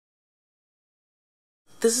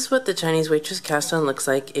This is what the Chinese Waitress Cast-On looks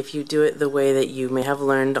like if you do it the way that you may have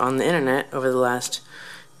learned on the internet over the last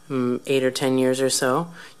 8 or 10 years or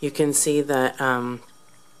so. You can see that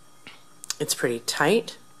it's pretty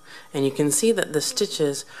tight, and you can see that the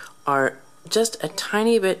stitches are just a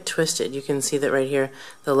tiny bit twisted. You can see that right here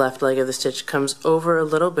the left leg of the stitch comes over a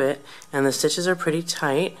little bit, and the stitches are pretty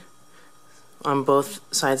tight on both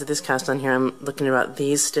sides of this cast-on here. I'm looking about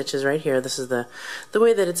these stitches right here. This is the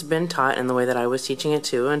way that it's been taught and the way that I was teaching it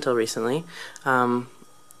too until recently. And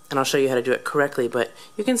I'll show you how to do it correctly, but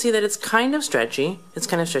you can see that it's kind of stretchy. It's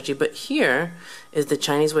kind of stretchy, but here is the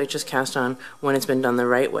Chinese Waitress Cast-On when it's been done the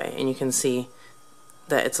right way, and you can see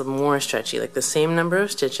that it's more stretchy. Like the same number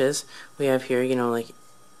of stitches we have here, you know, like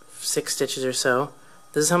 6 stitches or so.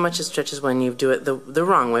 This is how much it stretches when you do it the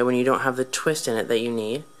wrong way, when you don't have the twist in it that you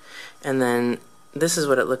need. And then this is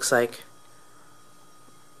what it looks like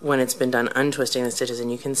when it's been done untwisting the stitches.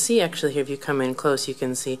 And you can see actually here, if you come in close, you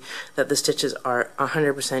can see that the stitches are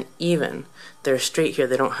 100% even. They're straight here.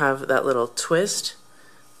 They don't have that little twist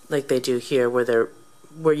like they do here,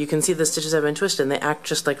 where you can see the stitches have been twisted and they act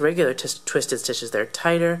just like regular twisted stitches. They're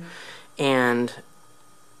tighter and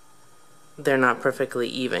they're not perfectly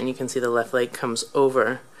even. You can see the left leg comes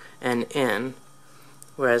over and in,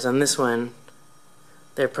 whereas on this one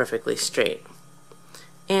they're perfectly straight,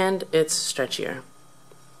 and it's stretchier.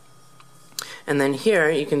 And then here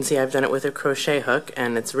you can see I've done it with a crochet hook,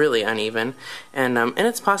 and it's really uneven, and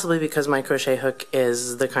it's possibly because my crochet hook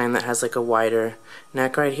is the kind that has like a wider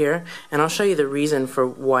neck right here, and I'll show you the reason for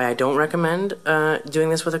why I don't recommend doing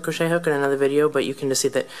this with a crochet hook in another video. But you can just see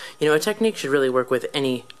that, you know, a technique should really work with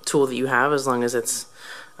any tool that you have, as long as it's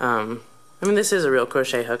I mean, this is a real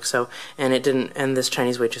crochet hook, so, and this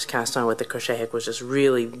Chinese Waitress Cast-On with the crochet hook was just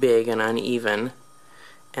really big and uneven,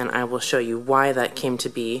 and I will show you why that came to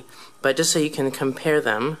be. But just so you can compare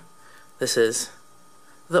them, this is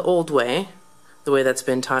the old way, the way that's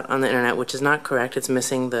been taught on the internet, which is not correct. It's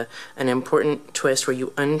missing an important twist where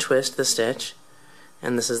you untwist the stitch,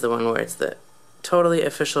 and this is the one where it's the totally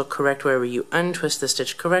official correct way, where you untwist the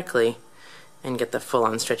stitch correctly and get the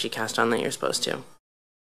full-on stretchy cast-on that you're supposed to.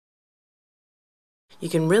 You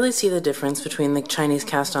can really see the difference between the Chinese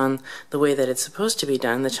cast-on the way that it's supposed to be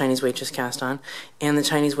done, the Chinese Waitress Cast-On, and the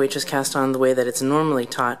Chinese Waitress Cast-On the way that it's normally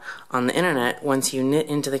taught on the internet once you knit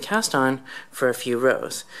into the cast-on for a few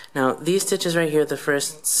rows. Now, these stitches right here, the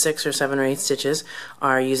first 6 or 7 or 8 stitches,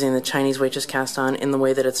 are using the Chinese Waitress Cast-On in the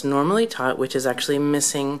way that it's normally taught, which is actually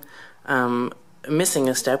missing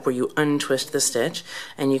a step where you untwist the stitch,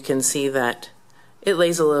 and you can see that it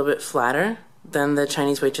lays a little bit flatter than the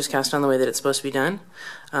Chinese Waitress Cast-On the way that it's supposed to be done.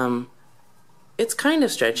 It's kind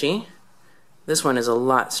of stretchy. This one is a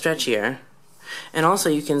lot stretchier. And also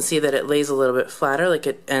you can see that it lays a little bit flatter,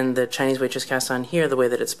 and the Chinese Waitress Cast-On here, the way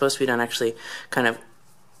that it's supposed to be done, actually kind of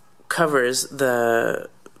covers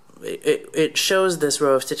it shows this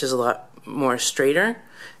row of stitches a lot more straighter,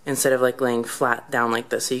 instead of like laying flat down like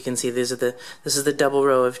this. So you can see this is the double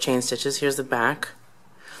row of chain stitches. Here's the back.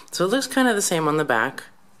 So it looks kind of the same on the back.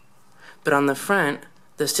 But on the front,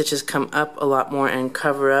 the stitches come up a lot more and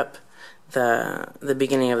cover up the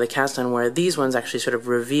beginning of the cast-on, where these ones actually sort of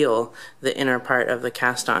reveal the inner part of the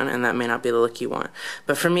cast-on, and that may not be the look you want.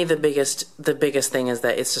 But for me, the biggest thing is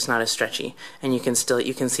that it's just not as stretchy, and you can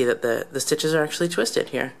see that the stitches are actually twisted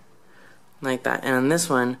here, like that. And on this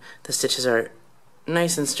one, the stitches are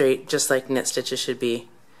nice and straight, just like knit stitches should be,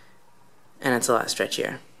 and it's a lot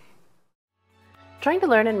stretchier. Trying to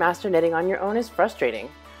learn and master knitting on your own is frustrating.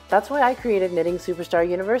 That's why I created Knitting Superstar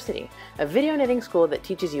University, a video knitting school that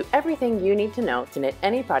teaches you everything you need to know to knit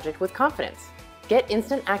any project with confidence. Get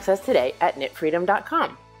instant access today at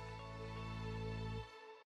knitfreedom.com.